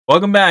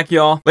Welcome back,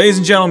 y'all. Ladies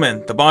and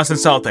gentlemen, the Boston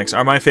Celtics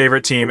are my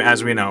favorite team,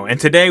 as we know, and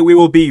today we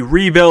will be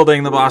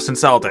rebuilding the Boston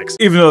Celtics,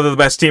 even though they're the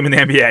best team in the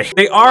NBA.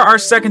 They are our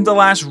second to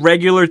last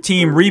regular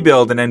team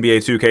rebuild in NBA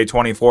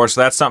 2K24, so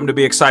that's something to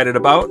be excited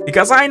about,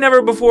 because I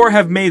never before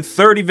have made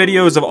 30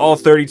 videos of all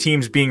 30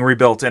 teams being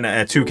rebuilt in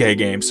a 2K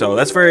game, so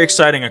that's a very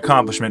exciting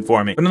accomplishment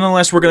for me. But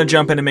nonetheless, we're going to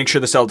jump in and make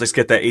sure the Celtics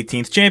get that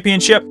 18th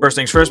championship. First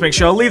things first, make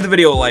sure you leave the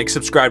video a like,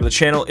 subscribe to the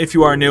channel if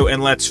you are new,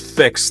 and let's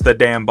fix the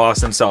damn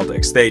Boston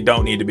Celtics. They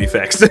don't need to be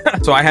fixed.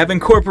 So I have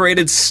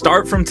incorporated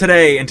start from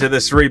today into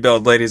this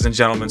rebuild, ladies and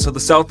gentlemen. So the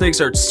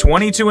Celtics are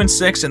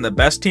 22-6 and the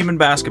best team in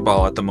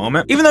basketball at the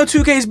moment. Even though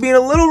 2K is being a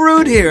little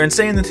rude here and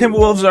saying the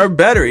Timberwolves are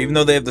better, even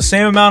though they have the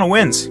same amount of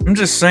wins. I'm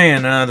just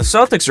saying, the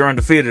Celtics are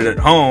undefeated at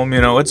home.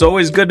 You know, it's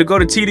always good to go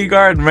to TD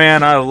Garden,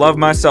 man. I love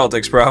my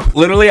Celtics, bro.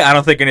 Literally, I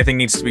don't think anything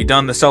needs to be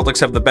done. The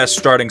Celtics have the best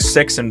starting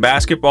six in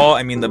basketball.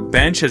 I mean, the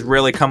bench has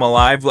really come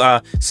alive.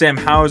 Sam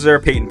Hauser,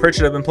 Peyton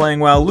Pritchard have been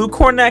playing well. Luke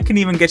Cornett can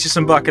even get you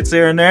some buckets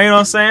here and there, you know what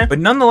I'm saying? But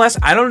nonetheless,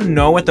 I don't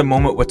know at the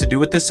moment what to do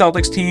with this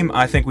Celtics team.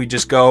 I think we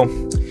just go,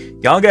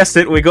 y'all guessed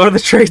it, we go to the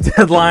trade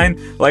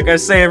deadline, like I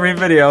say every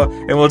video,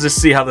 and we'll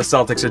just see how the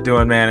Celtics are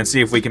doing, man, and see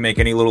if we can make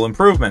any little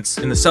improvements.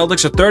 And the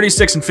Celtics are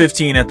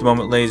 36-15 at the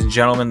moment, ladies and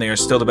gentlemen. They are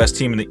still the best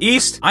team in the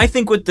East. I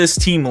think what this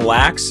team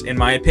lacks, in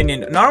my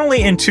opinion, not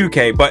only in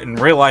 2K, but in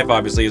real life,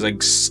 obviously, is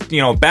like,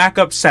 you know,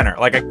 backup center,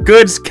 like a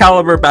good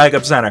caliber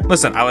backup center.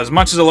 Listen, as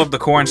much as I love the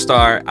Corn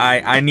Star,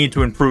 I need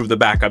to improve the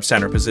backup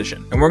center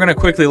position. And we're going to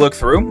quickly look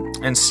through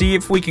and see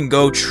if we can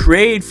go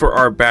trade for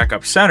our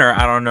backup center.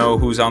 I don't know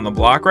who's on the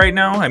block right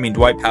now. I mean,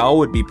 Dwight Powell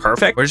would be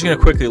perfect. We're just going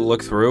to quickly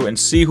look through and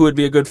see who would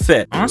be a good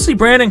fit. Honestly,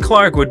 Brandon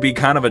Clark would be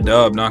kind of a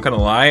dub, not going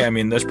to lie. I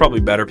mean, there's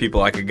probably better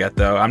people I could get,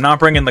 though. I'm not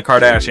bringing the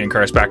Kardashian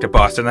curse back to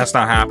Boston. That's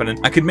not happening.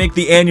 I could make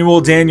the annual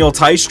Daniel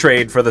Tice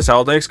trade for the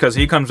Celtics because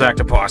he comes back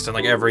to Boston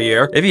like every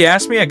year. If you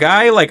ask me, a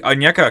guy like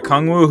Onyeka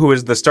Okongwu, who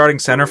is the starting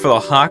center for the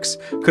Hawks,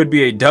 could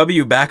be a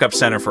W backup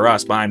center for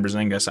us behind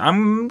Porzingis.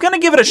 I'm going to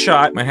give it a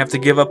shot. Might have to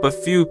give up a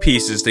few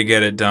pieces to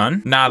get it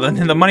done. Nah,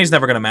 the money's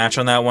never going to match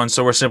on that one,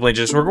 so we're simply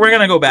just, we're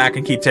going to go back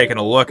and keep taking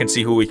a look and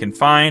see who we can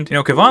find. You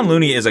know, Kevon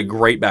Looney is a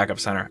great backup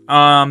center.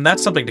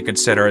 That's something to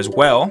consider as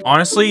well.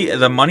 Honestly,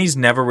 the money's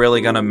never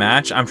really going to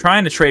match. I'm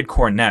trying to trade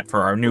Cornette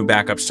for our new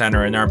backup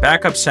center, and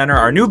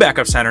our new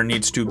backup center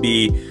needs to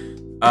be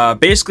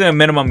basically a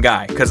minimum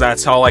guy, because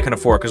that's all I can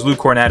afford, because Luke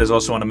Cornett is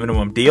also on a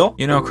minimum deal.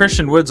 You know,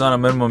 Christian Wood's on a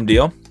minimum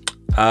deal.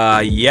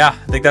 Yeah,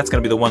 I think that's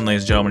going to be the one,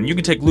 ladies and gentlemen. You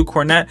can take Luke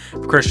Cornett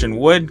for Christian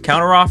Wood.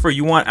 Counteroffer,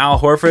 you want Al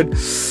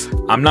Horford?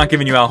 I'm not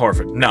giving you Al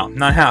Horford. No,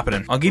 not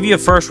happening. I'll give you a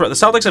first round. The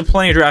Celtics have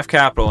plenty of draft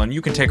capital, and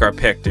you can take our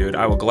pick, dude.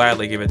 I will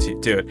gladly give it to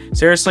you, dude.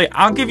 Seriously,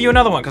 I'll give you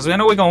another one, because I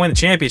know we're going to win the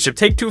championship.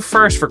 Take 2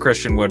 firsts for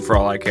Christian Wood for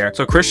all I care.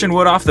 So Christian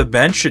Wood off the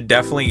bench should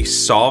definitely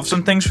solve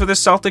some things for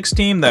this Celtics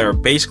team that are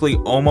basically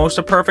almost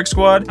a perfect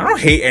squad. I don't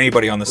hate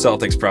anybody on the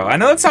Celtics, bro. I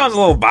know that sounds a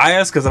little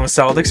biased because I'm a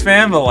Celtics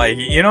fan, but like,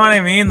 you know what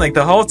I mean? Like,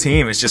 the whole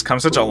team has just come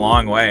such a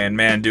long way. And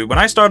man, dude, when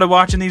I started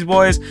watching these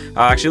boys,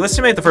 actually, let's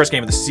simulate the first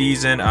game of the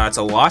season. It's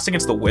a loss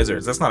against the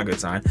Wizards. That's not a good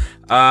sign.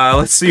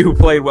 Let's see who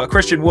played well.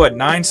 Christian Wood,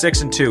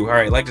 9-6-2. All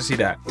right, like to see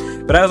that.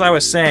 But as I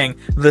was saying,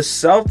 the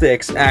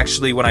Celtics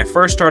actually, when I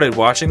first started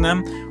watching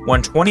them,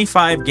 won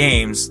 25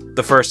 games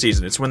the first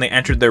season. It's when they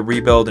entered their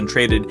rebuild and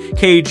traded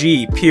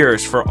KG,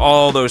 Pierce for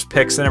all those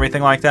picks and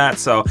everything like that.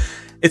 So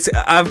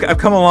I've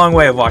come a long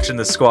way of watching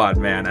this squad,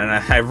 man, and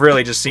I've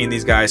really just seen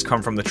these guys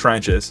come from the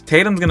trenches.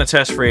 Tatum's gonna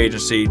test free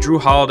agency. Drew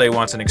Holiday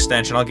wants an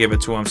extension. I'll give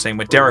it to him. Same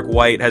with Derek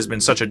White, has been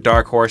such a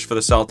dark horse for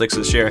the Celtics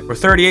this year. We're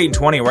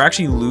 38-20. We're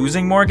actually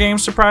losing more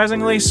games,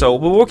 surprisingly, so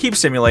we'll keep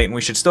simulating.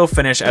 We should still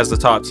finish as the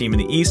top team in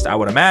the East, I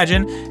would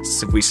imagine.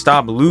 If we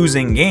stop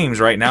losing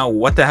games right now,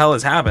 what the hell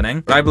is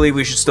happening? But I believe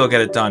we should still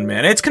get it done,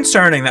 man. It's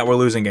concerning that we're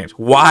losing games.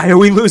 Why are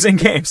we losing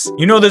games?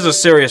 You know there's a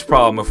serious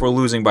problem if we're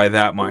losing by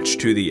that much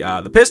to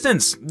the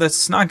Pistons.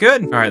 That's not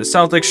good. All right, the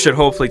Celtics should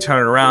hopefully turn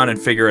it around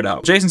and figure it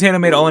out. Jayson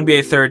Tatum made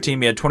All-NBA third team.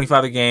 He had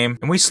 25 a game,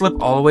 and we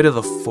slipped all the way to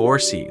the 4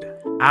 seed.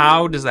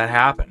 How does that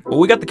happen? Well,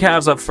 we got the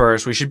Cavs up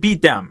first. We should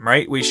beat them,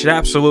 right? We should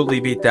absolutely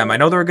beat them. I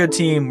know they're a good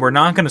team. We're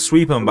not going to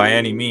sweep them by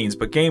any means,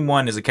 but game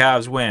 1 is a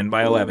Cavs win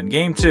by 11.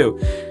 Game 2,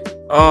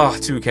 oh,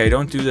 2K,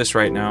 don't do this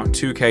right now.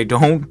 2K,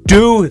 don't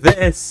do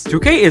this.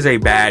 2K is a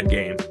bad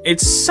game.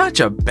 It's such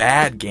a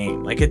bad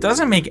game. Like, it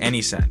doesn't make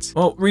any sense.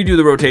 Well, redo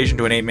the rotation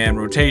to an 8-man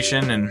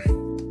rotation, and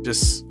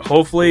just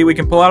hopefully we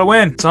can pull out a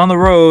win. It's on the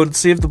road.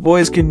 See if the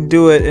boys can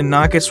do it and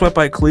not get swept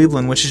by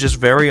Cleveland, which is just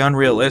very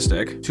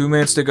unrealistic. 2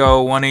 minutes to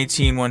go,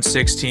 118,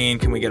 116.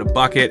 Can we get a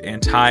bucket and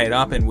tie it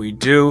up? And we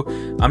do.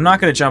 I'm not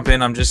going to jump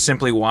in. I'm just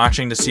simply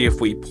watching to see if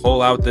we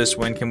pull out this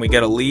win. Can we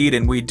get a lead?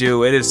 And we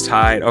do. It is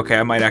tied. Okay,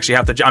 I might actually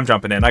have to. I'm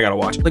jumping in. I got to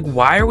watch. Like,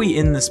 why are we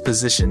in this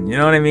position? You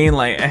know what I mean?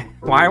 Like,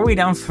 why are we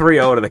down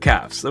 3-0 to the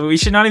Cavs? We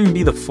should not even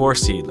be the 4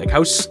 seed. Like,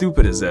 how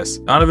stupid is this?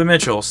 Donovan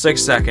Mitchell,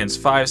 6 seconds,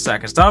 5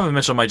 seconds. Donovan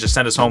Mitchell might just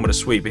send us home home with a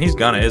sweep. And he's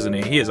gonna, isn't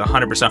he? He is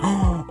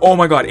 100%. Oh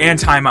my god, and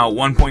timeout.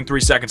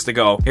 1.3 seconds to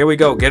go. Here we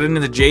go. Get it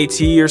into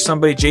JT or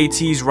somebody.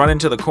 JT's running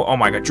to the oh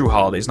my god, Drew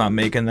Holiday's not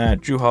making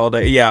that. Drew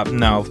Holiday, yeah,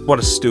 no, what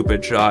a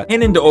stupid shot.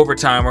 And into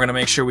overtime, we're gonna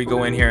make sure we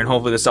go in here and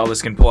hopefully the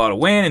Celtics can pull out a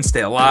win and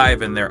stay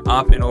alive. And they're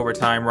up in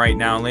overtime right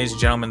now. And ladies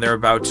and gentlemen, they're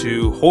about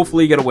to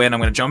hopefully get a win. I'm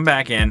gonna jump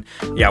back in.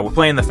 Yeah, we're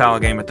playing the foul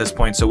game at this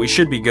point, so we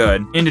should be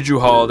good. Into Drew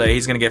Holiday.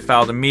 He's gonna get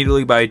fouled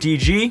immediately by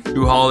DG.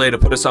 Drew Holiday to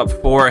put us up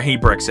 4. He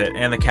bricks it.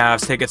 And the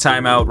Cavs take a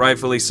timeout,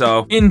 rightfully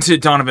so. Into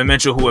Donovan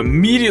Mitchell, who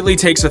immediately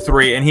takes a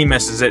 3 and he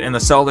misses it. And the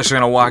Celtics are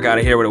gonna walk out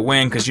of here with a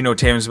win because you know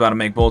Tatum's about to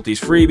make both these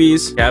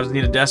freebies. Cavs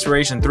need a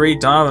desperation 3.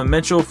 Donovan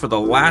Mitchell for the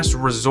last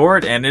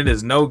resort, and it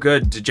is no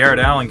good. Jared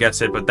Allen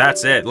gets it, but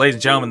that's it. Ladies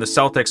and gentlemen, the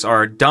Celtics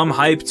are dumb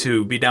hype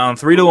to be down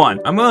 3-1.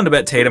 I'm willing to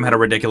bet Tatum had a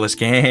ridiculous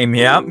game.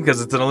 Yeah,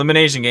 because it's an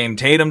elimination game.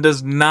 Tatum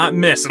does not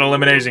miss in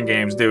elimination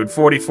games, dude.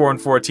 44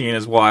 and 14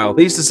 is wild.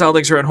 At least the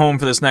Celtics are at home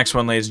for this next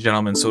one, ladies and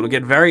gentlemen, so it'll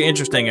get very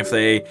interesting if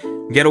they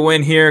get a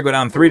win here, go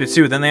down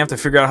 3-2, then they have to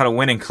figure out how to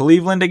win in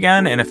Cleveland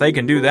again, and if they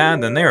can do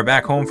that, then they are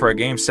back home for a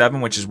game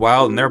 7, which is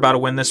wild, and they're about to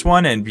win this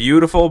one, and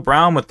beautiful.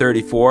 Brown with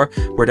 34.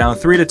 We're down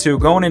 3-2,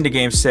 going into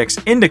game 6,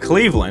 into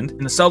Cleveland,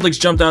 and the Celtics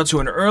jumped out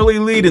to an early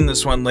lead in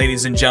this one,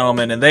 ladies and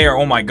gentlemen, and they are,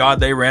 oh my god,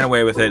 they ran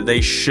away with it.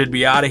 They should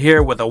be out of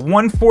here with a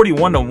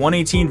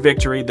 141-118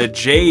 victory. The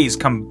Jays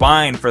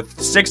combined for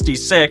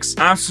 66.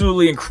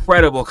 Absolutely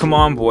incredible. Come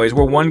on, boys.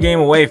 We're one game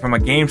away from a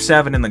game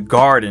 7 in the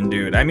Garden,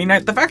 dude. I mean,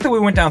 the fact that we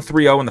went down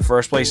 3-0 in the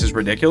first place is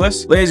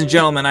ridiculous. Ladies and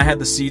gentlemen, I had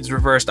the seeds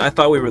reversed. I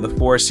thought we were the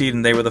 4 seed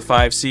and they were the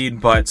 5 seed,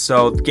 but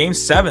so game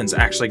 7's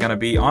actually going to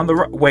be on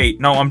the wait,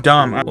 no, I'm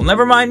dumb. Well,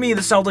 never mind me.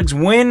 The Celtics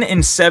win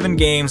in 7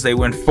 games. They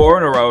win 4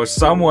 in a row,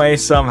 some way,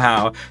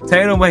 somehow.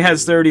 Tatum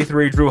has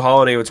 33, Drew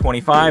Holiday with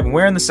 25, and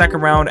we're in the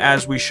second round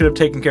as we should have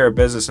taken care of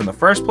business in the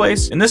first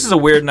place. And this is a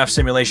weird enough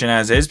simulation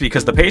as is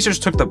because the Pacers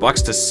took the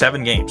Bucks to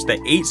 7 games. The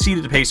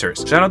 8-seeded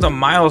Pacers. Shout out to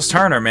Miles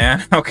Turner,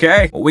 man.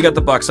 Okay. Well, we got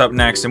the Bucks up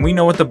next, and we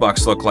know what the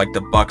Bucks look like.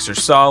 The Bucks are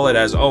solid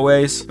as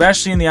always,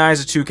 especially in the eyes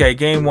of 2K.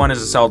 Game 1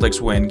 is a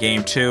Celtics win.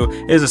 Game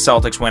 2 is a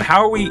Celtics win.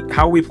 How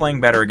are we playing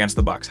better against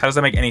the Bucks? How does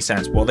that make any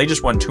sense? Well, they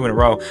just won 2 in a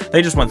row.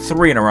 They just won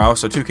 3 in a row,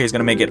 so 2K is going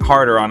to make it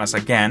harder on us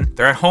again.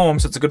 They're at home,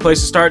 so it's a good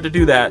place to start to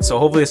do that. So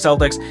hopefully the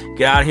Celtics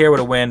get out of here with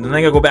a win. Then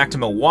they gotta go back to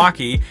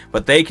Milwaukee,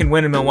 but they can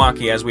win in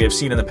Milwaukee as we have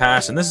seen in the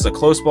past. And this is a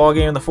close ball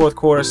game in the 4th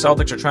quarter.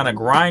 Celtics are trying to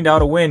grind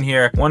out a win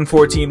here.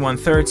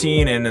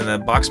 114-113, and then the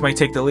Bucks might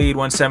take the lead.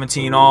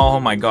 117 all. Oh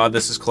my god,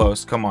 this is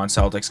close. Come on,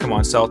 Celtics. Come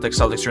on, Celtics.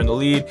 Celtics are in the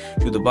lead.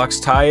 Do the Bucks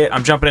tie it?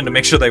 I'm jumping in to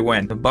make sure they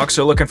win. The Bucks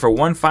are looking for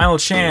one final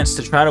chance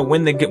to try to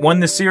win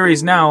the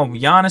series now.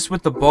 Giannis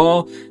with the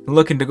ball,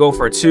 looking to go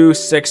for 2,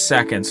 6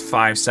 seconds,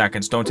 5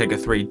 seconds. Don't take a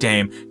 3.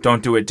 Dame.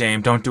 Don't do it,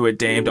 Dame. Don't do it,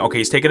 Dame. Okay,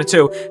 he's taking a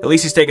 2. At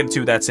least he's taking a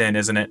 2. That's in,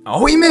 isn't it?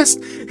 Oh, he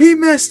missed. He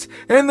missed.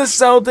 And the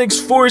Celtics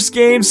force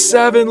game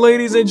 7,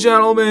 ladies and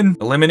gentlemen.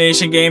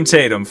 Elimination game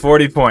Tatum,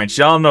 40 points.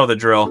 Y'all know the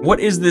drill. What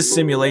is this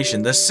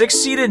simulation? The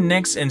 6-seeded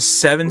Knicks and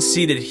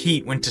 7-seeded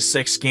Heat went to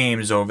 6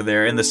 games over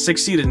there, and the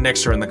 6-seeded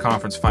Knicks are in the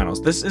conference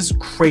finals. This is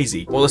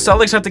crazy. Well, the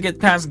Celtics have to get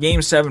past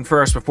game 7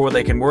 first before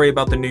they can worry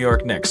about the New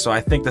York Knicks. So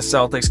I think the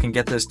Celtics can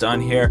get this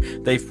done here.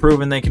 They've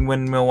proven they can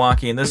win in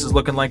Milwaukee, and this is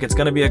looking like it's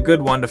going to be a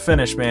good one to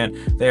finish, man.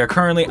 They are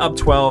currently up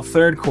 12,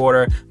 3rd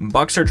quarter.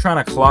 Bucks are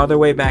trying to claw their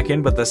way back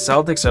in, but the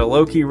Celtics are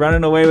low-key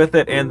running away with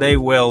it, and they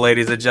will,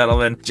 ladies and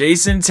gentlemen.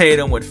 Jayson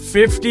Tatum with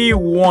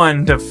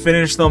 51 to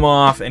finish them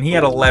off, and he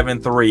had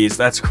 11 threes.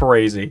 That's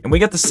crazy. And we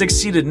got the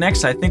 6-seeded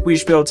Knicks. I think we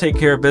should be able to take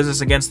care of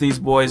business against these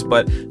boys,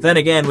 but then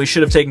again, we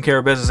should have taken care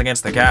of business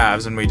against the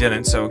Cavs, and we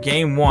didn't. So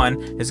game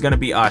 1 is going to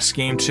be us.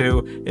 Game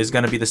 2 is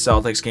going to be the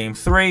Celtics. Game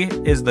 3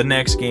 is the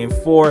Knicks. Game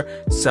 4,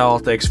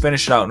 Celtics.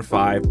 Finish it out in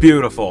 5.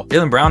 Beautiful.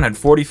 Jaylen Brown had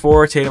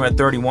 44. Tatum had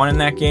 31 in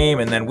that game,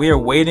 and then we are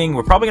waiting.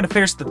 We're probably going to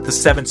finish the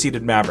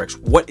 7-seeded Mavericks.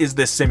 What is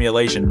this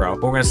simulation, bro?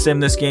 We're going to sim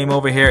this game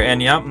over here,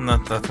 and yep,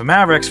 the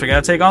Mavericks, we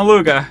got to take on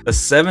Luka. The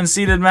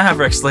 7-seeded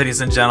Mavericks,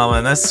 ladies and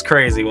gentlemen. This is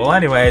crazy. Well,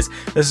 anyways,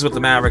 this is what the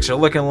Mavericks are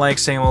looking like.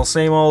 Same old,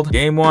 same old.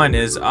 Game 1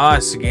 is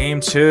us.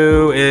 Game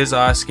 2 is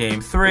us.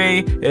 Game 3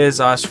 is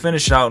us.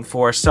 Finish it out in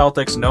 4.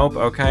 Celtics, nope.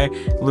 Okay.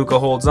 Luka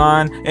holds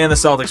on, and the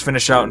Celtics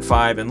finish out in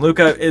 5, and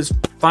Luka is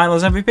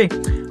Finals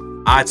MVP.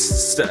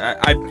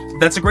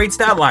 That's a great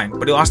stat line,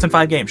 but he lost in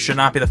 5 games. Should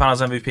not be the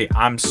Finals MVP.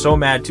 I'm so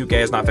mad 2K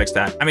has not fixed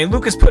that. I mean,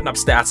 Luka's putting up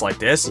stats like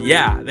this.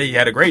 Yeah, he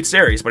had a great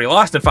series, but he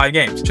lost in 5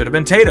 games. Should have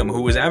been Tatum,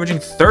 who was averaging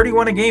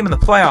 31 a game in the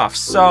playoffs.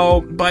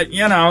 So, but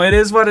you know, it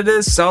is what it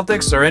is.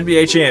 Celtics are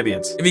NBA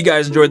champions. If you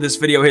guys enjoyed this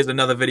video, here's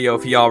another video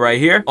for y'all right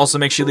here. Also,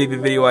 make sure you leave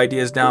your video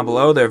ideas down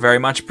below. They're very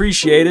much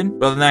appreciated.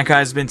 But other than that,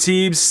 guys, it's been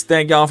Teebs.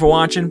 Thank y'all for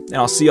watching, and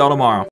I'll see y'all tomorrow.